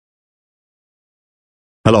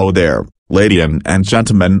Hello there, ladies and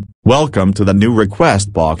gentlemen, welcome to the new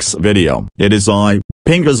request box video. It is I,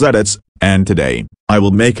 Pingas Edits, and today, I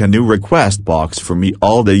will make a new request box for me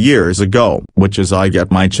all the years ago, which is I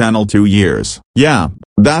get my channel 2 years. Yeah,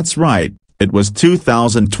 that's right. It was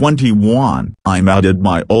 2021. I'm added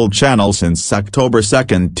my old channel since October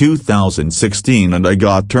 2nd, 2016 and I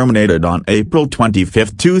got terminated on April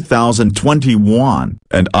 25th, 2021,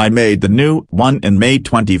 and I made the new one in May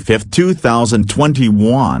 25th,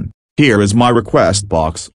 2021. Here is my request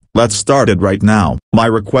box. Let's start it right now. My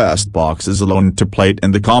request box is alone to plate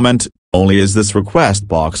in the comment, only is this request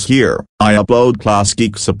box here. I upload Class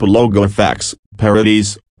Geeks logo effects,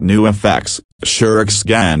 parodies, new effects, Shurix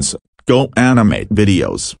scans, Go animate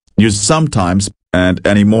videos, use sometimes, and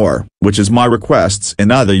any more, which is my requests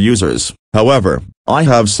in other users. However, I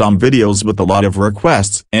have some videos with a lot of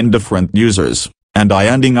requests in different users, and I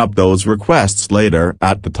ending up those requests later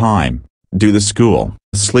at the time, due to school,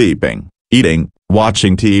 sleeping, eating,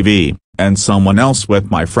 watching TV, and someone else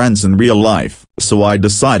with my friends in real life. So I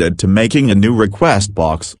decided to making a new request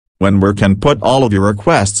box, when we can put all of your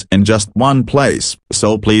requests in just one place.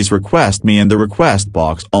 So please request me in the request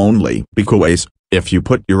box only, because if you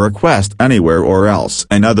put your request anywhere or else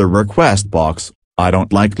another request box, I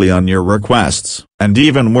don't likely on your requests. And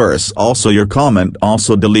even worse, also your comment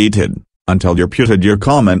also deleted, until you put your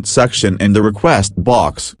comment section in the request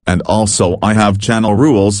box. And also I have channel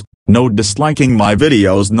rules. No disliking my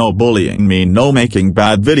videos, no bullying me, no making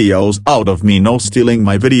bad videos out of me, no stealing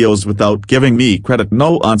my videos without giving me credit,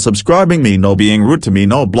 no unsubscribing me, no being rude to me,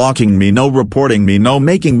 no blocking me, no reporting me, no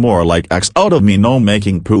making more like X out of me, no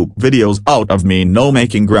making poop videos out of me, no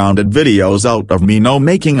making grounded videos out of me, no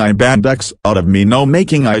making I banned X out of me, no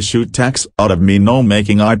making I shoot text out of me, no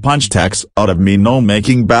making I punch text out of me, no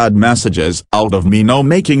making bad messages out of me, no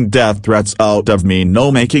making death threats out of me, no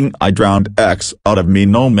making I drowned X out of me,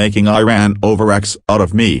 no making I ran over X out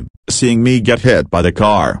of me, seeing me get hit by the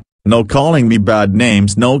car, no calling me bad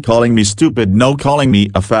names, no calling me stupid, no calling me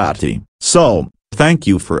a fatty. So, thank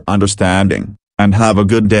you for understanding, and have a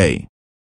good day.